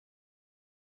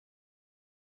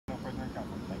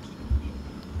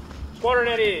Squadron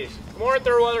at ease. Good morning,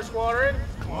 3rd Weather Squadron.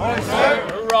 Good morning, sir.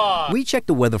 Hoorah. We check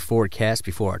the weather forecast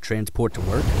before our transport to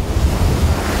work,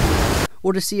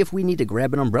 or to see if we need to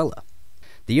grab an umbrella.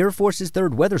 The Air Force's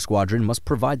 3rd Weather Squadron must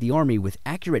provide the Army with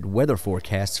accurate weather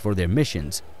forecasts for their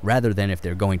missions, rather than if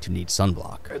they're going to need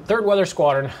sunblock. 3rd Weather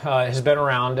Squadron has been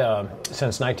around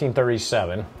since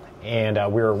 1937,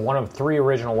 and we were one of 3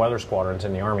 original weather squadrons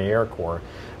in the Army Air Corps.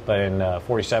 But in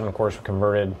 47, of course, we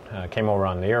converted, came over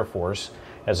on the Air Force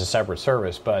as a separate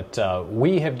service. But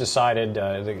we have decided,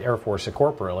 the Air Force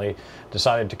corporately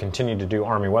decided to continue to do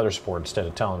Army weather support instead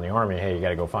of telling the Army, hey, you got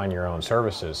to go find your own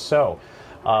services. So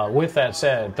with that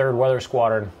said, 3rd Weather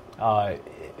Squadron,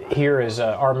 here is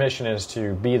our mission is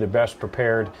to be the best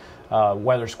prepared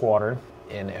weather squadron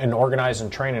and organize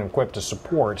and train and equip to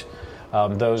support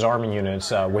those Army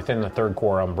units within the 3rd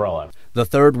Corps umbrella. The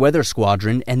 3rd Weather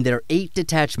Squadron and their 8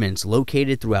 detachments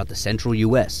located throughout the central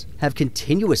U.S. have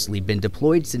continuously been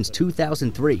deployed since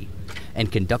 2003 and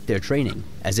conduct their training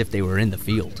as if they were in the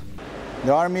field.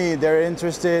 The Army, they're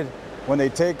interested when they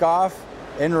take off,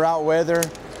 en route weather,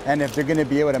 and if they're going to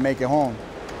be able to make it home.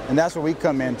 And that's where we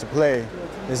come in to play.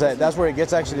 That's where it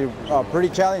gets actually pretty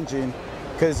challenging,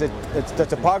 because it's the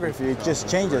topography, it just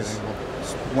changes.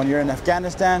 When you're in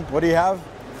Afghanistan, what do you have?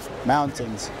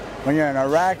 Mountains. When you're in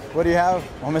Iraq, what do you have?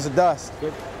 Almost a dust.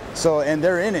 So, and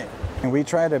they're in it. And we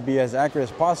try to be as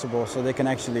accurate as possible so they can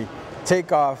actually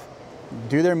take off,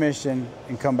 do their mission,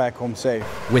 and come back home safe.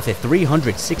 With a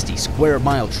 360 square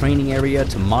mile training area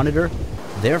to monitor,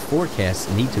 their forecasts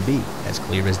need to be as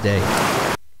clear as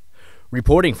day.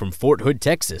 Reporting from Fort Hood,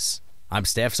 Texas, I'm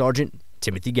Staff Sergeant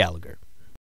Timothy Gallagher.